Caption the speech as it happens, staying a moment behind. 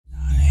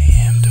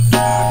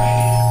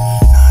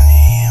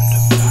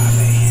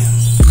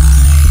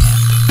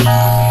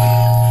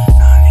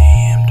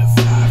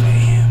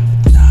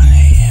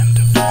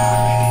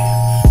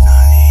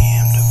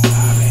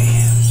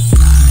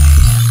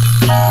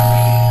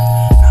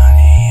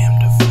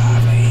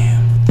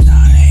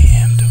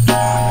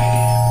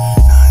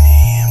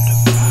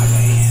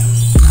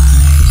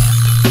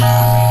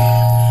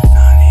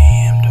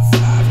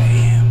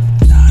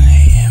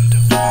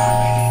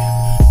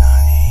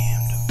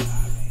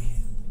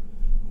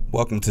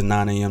Welcome to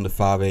 9 a.m. to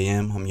 5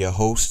 a.m. I'm your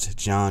host,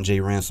 John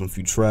J. Ransom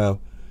Futrell.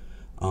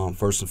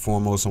 First and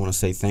foremost, I want to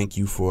say thank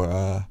you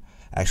for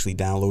actually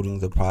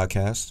downloading the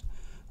podcast.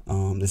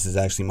 This is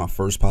actually my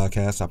first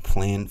podcast. I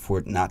planned for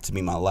it not to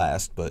be my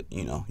last, but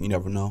you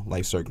never know.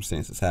 Life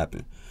circumstances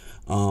happen.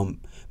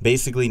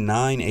 Basically,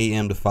 9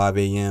 a.m. to 5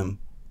 a.m.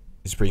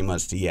 is pretty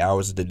much the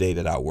hours of the day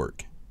that I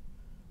work.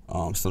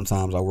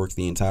 Sometimes I work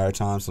the entire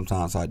time.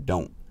 Sometimes I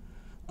don't.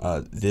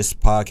 This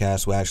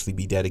podcast will actually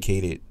be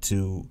dedicated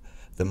to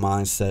the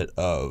mindset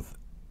of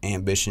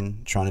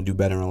ambition, trying to do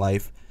better in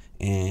life,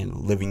 and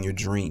living your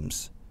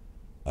dreams.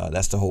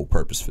 That's the whole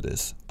purpose for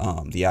this.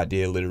 The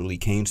idea literally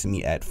came to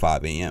me at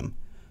 5 a.m.,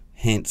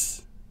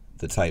 hence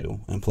the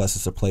title. And plus,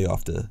 it's a play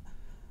off the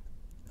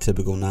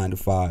typical 9 to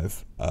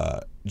 5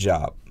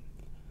 job.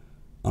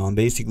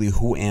 Basically,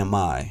 who am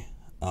I?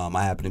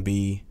 I happen to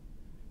be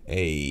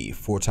a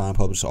 4-time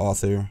published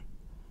author.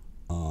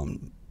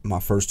 My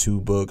first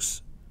 2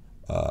 books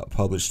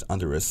published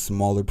under a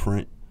smaller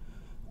print.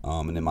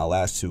 And then my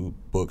last 2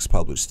 books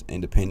published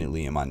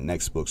independently, and my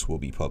next books will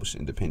be published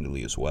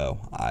independently as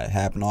well. I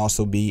happen to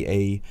also be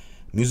a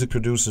music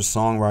producer,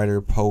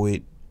 songwriter,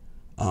 poet,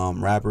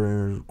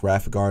 rapper,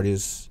 graphic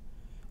artist,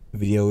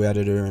 video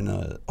editor, and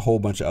a whole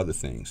bunch of other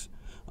things.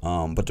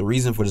 But the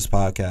reason for this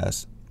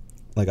podcast,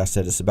 like I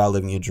said, it's about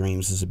living your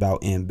dreams. It's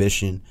about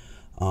ambition.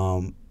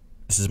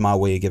 This is my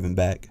way of giving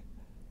back.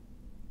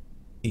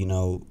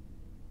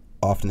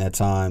 Often at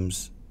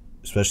times,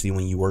 especially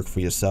when you work for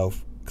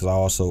yourself, because I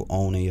also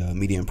own a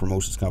media and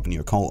promotions company,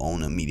 or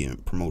co-own a media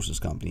and promotions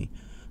company.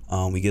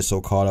 We get so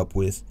caught up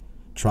with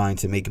trying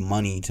to make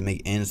money, to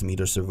make ends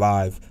meet or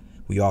survive,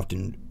 we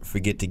often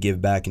forget to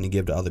give back and to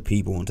give to other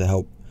people and to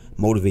help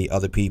motivate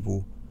other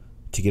people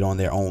to get on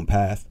their own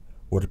path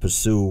or to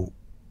pursue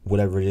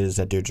whatever it is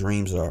that their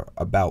dreams are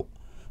about.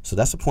 So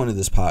that's the point of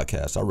this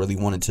podcast. I really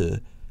wanted to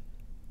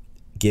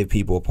give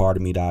people a part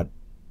of me that I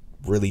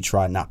really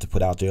try not to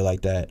put out there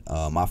like that.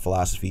 My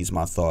philosophies,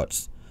 my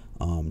thoughts,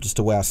 just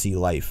the way I see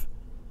life.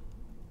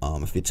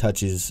 If it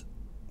touches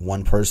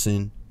one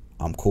person,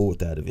 I'm cool with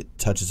that. If it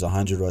touches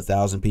 100 or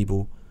 1,000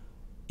 people,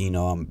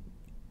 I'm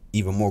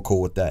even more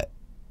cool with that.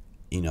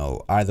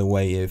 Either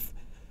way, if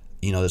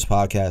this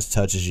podcast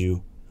touches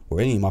you, or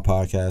any of my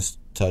podcasts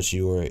touch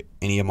you, or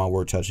any of my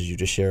work touches you,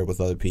 just share it with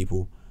other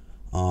people.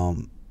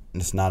 And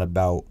it's not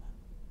about,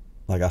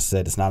 like I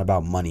said, it's not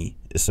about money.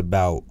 It's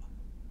about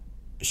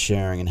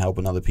sharing and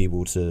helping other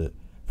people to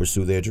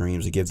pursue their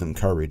dreams and give them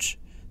courage.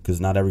 Because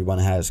not everyone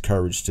has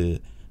courage to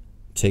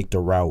take the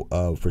route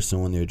of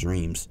pursuing their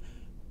dreams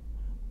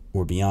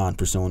or beyond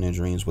pursuing their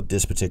dreams. What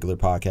this particular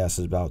podcast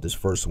is about, this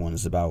first one,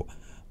 is about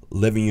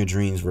living your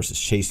dreams versus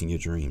chasing your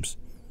dreams.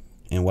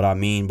 And what I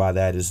mean by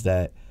that is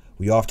that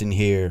we often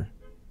hear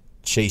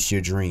chase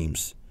your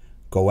dreams,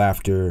 go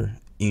after,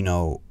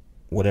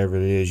 whatever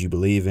it is you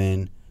believe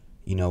in,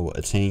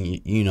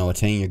 attain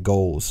your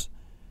goals.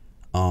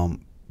 But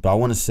I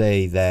want to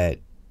say that,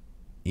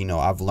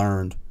 I've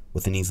learned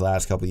within these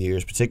last couple of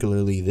years,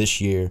 particularly this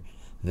year,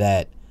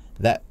 that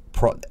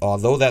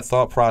although that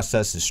thought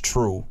process is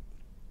true,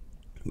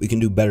 we can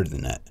do better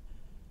than that.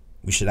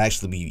 We should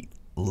actually be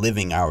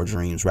living our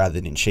dreams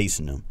rather than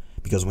chasing them.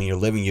 Because when you're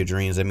living your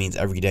dreams, that means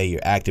every day you're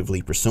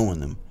actively pursuing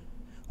them,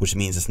 which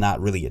means it's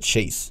not really a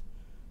chase.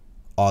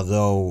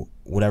 Although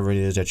whatever it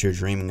is that you're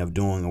dreaming of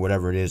doing, or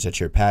whatever it is that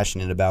you're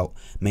passionate about,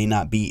 may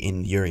not be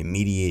in your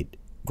immediate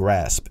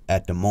grasp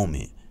at the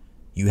moment,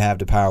 you have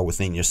the power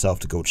within yourself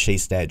to go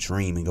chase that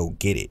dream and go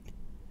get it.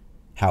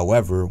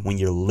 However, when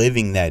you're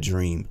living that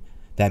dream,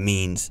 that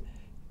means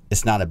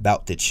it's not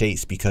about the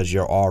chase, because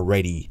you're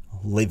already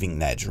living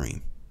that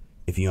dream,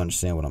 if you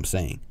understand what I'm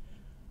saying.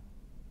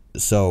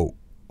 So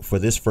for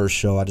this first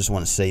show, I just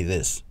want to say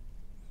this.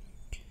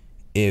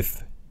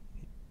 If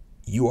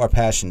you are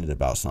passionate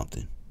about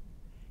something,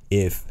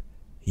 if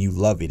you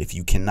love it, if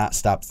you cannot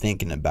stop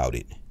thinking about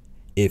it,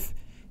 if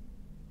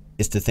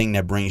it's the thing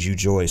that brings you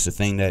joy, it's the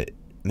thing that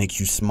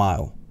makes you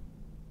smile,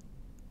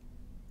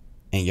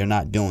 and you're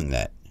not doing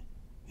that,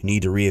 you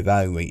need to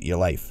reevaluate your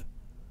life.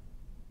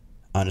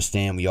 I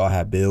understand we all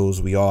have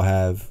bills, we all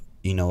have,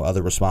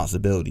 other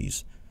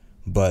responsibilities,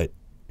 but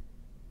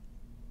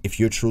if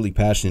you're truly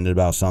passionate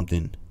about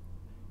something,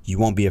 you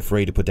won't be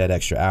afraid to put that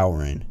extra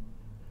hour in.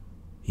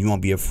 You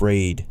won't be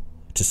afraid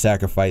to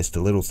sacrifice the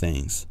little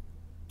things.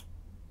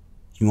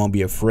 You won't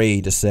be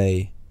afraid to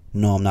say,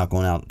 no, I'm not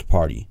going out to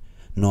party.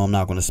 No, I'm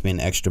not going to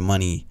spend extra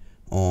money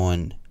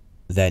on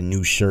that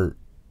new shirt,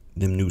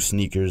 them new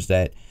sneakers,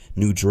 that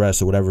new dress,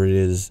 or whatever it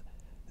is,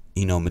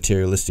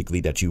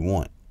 materialistically that you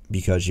want,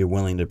 because you're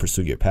willing to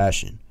pursue your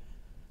passion.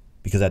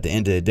 Because at the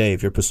end of the day,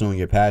 if you're pursuing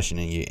your passion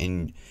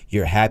and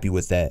you're happy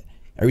with that,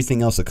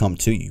 everything else will come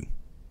to you.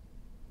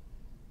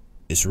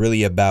 It's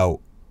really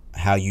about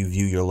how you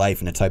view your life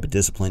and the type of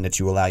discipline that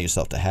you allow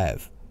yourself to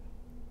have.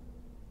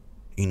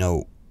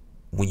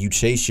 When you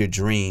chase your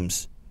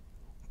dreams,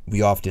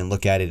 we often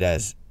look at it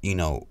as,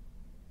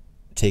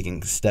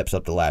 taking steps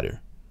up the ladder.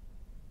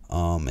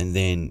 And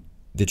then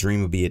the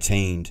dream will be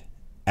attained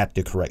at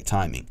the correct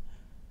timing.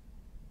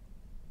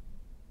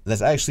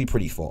 That's actually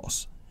pretty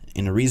false.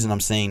 And the reason I'm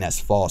saying that's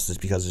false is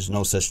because there's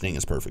no such thing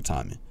as perfect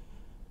timing.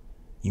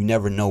 You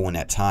never know when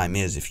that time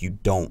is if you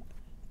don't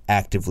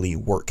actively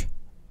work.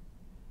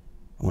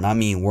 When I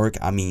mean work,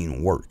 I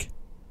mean work.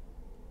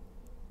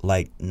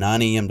 Like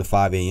 9 a.m. to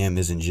 5 a.m.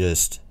 isn't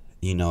just,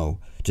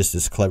 just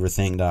this clever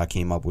thing that I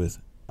came up with.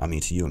 I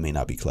mean, to you, it may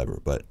not be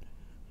clever, but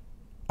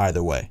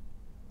either way.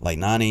 Like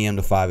 9 a.m.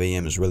 to 5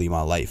 a.m. is really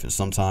my life. And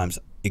sometimes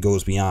it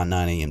goes beyond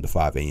 9 a.m. to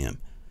 5 a.m.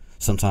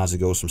 Sometimes it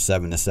goes from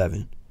 7 to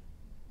 7.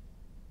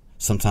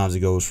 Sometimes it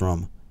goes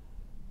from,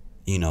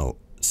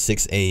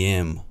 6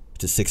 a.m.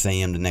 to 6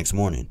 a.m. the next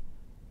morning.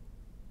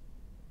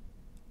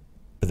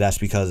 But that's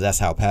because that's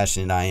how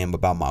passionate I am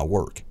about my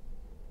work.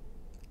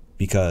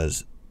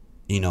 Because,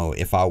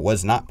 if I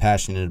was not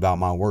passionate about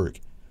my work,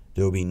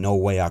 there would be no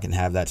way I can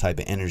have that type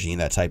of energy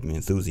and that type of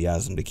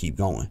enthusiasm to keep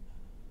going.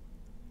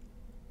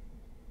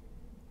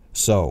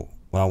 So,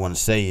 what I want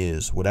to say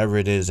is, whatever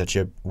it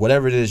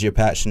is you're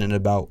passionate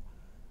about,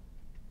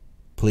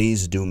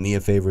 please do me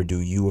a favor, do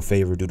you a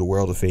favor, do the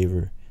world a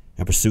favor,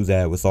 and pursue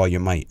that with all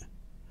your might.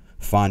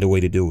 Find a way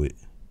to do it.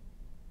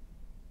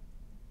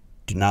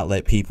 Do not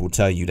let people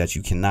tell you that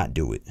you cannot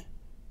do it.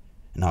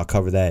 And I'll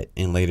cover that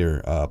in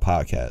later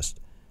podcasts.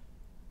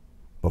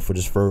 But for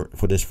this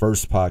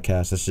first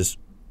podcast, that's just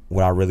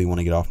what I really want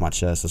to get off my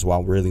chest. That's what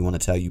I really want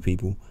to tell you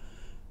people.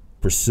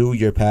 Pursue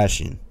your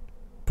passion.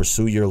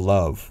 Pursue your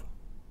love.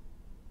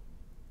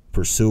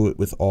 Pursue it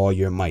with all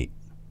your might.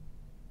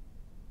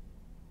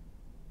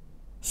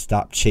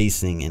 Stop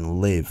chasing and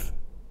live.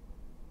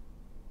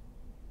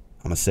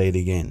 I'm going to say it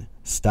again.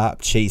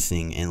 Stop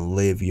chasing and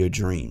live your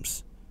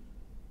dreams.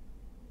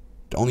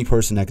 The only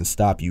person that can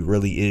stop you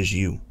really is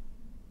you.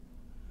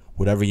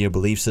 Whatever your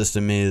belief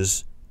system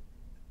is,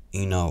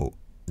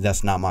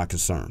 that's not my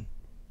concern.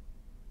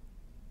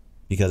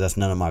 Because that's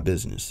none of my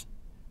business.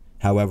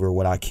 However,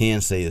 what I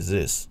can say is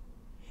this.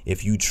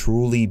 If you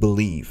truly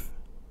believe,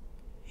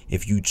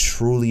 if you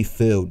truly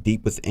feel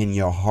deep within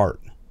your heart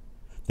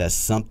that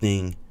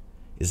something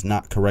is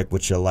not correct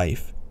with your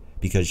life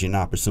because you're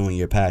not pursuing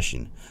your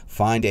passion,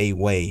 find a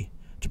way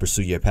to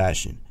pursue your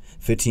passion.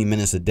 15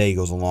 minutes a day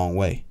goes a long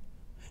way.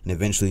 And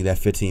eventually that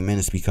 15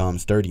 minutes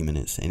becomes 30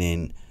 minutes. And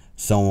then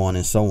so on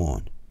and so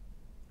on.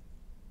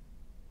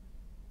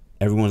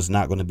 Everyone's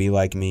not going to be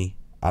like me.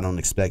 I don't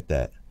expect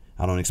that.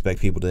 I don't expect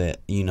people to,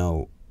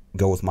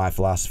 go with my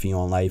philosophy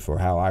on life or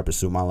how I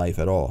pursue my life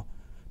at all.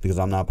 Because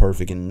I'm not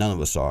perfect and none of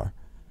us are.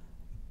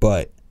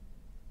 But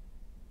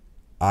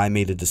I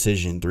made a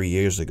decision 3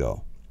 years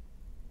ago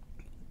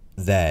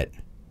that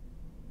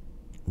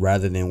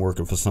rather than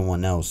working for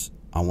someone else,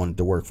 I wanted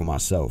to work for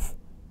myself.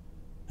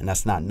 And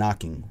that's not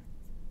knocking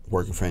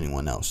working for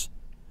anyone else.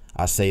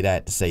 I say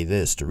that to say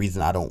this. The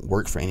reason I don't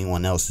work for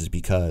anyone else is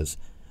because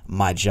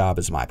my job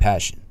is my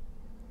passion.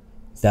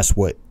 That's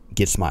what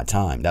gets my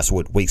time. That's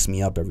what wakes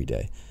me up every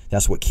day.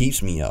 That's what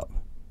keeps me up.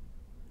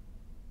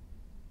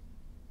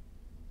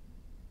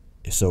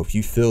 So if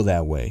you feel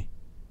that way,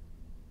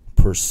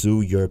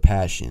 pursue your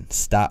passion.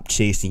 Stop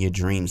chasing your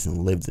dreams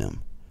and live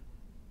them.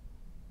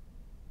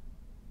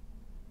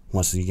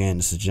 Once again,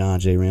 this is John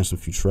J. Ransom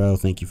Futrell.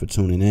 Thank you for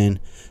tuning in.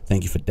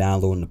 Thank you for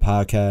downloading the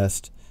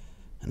podcast.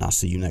 And I'll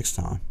see you next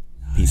time.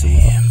 Peace and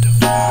love.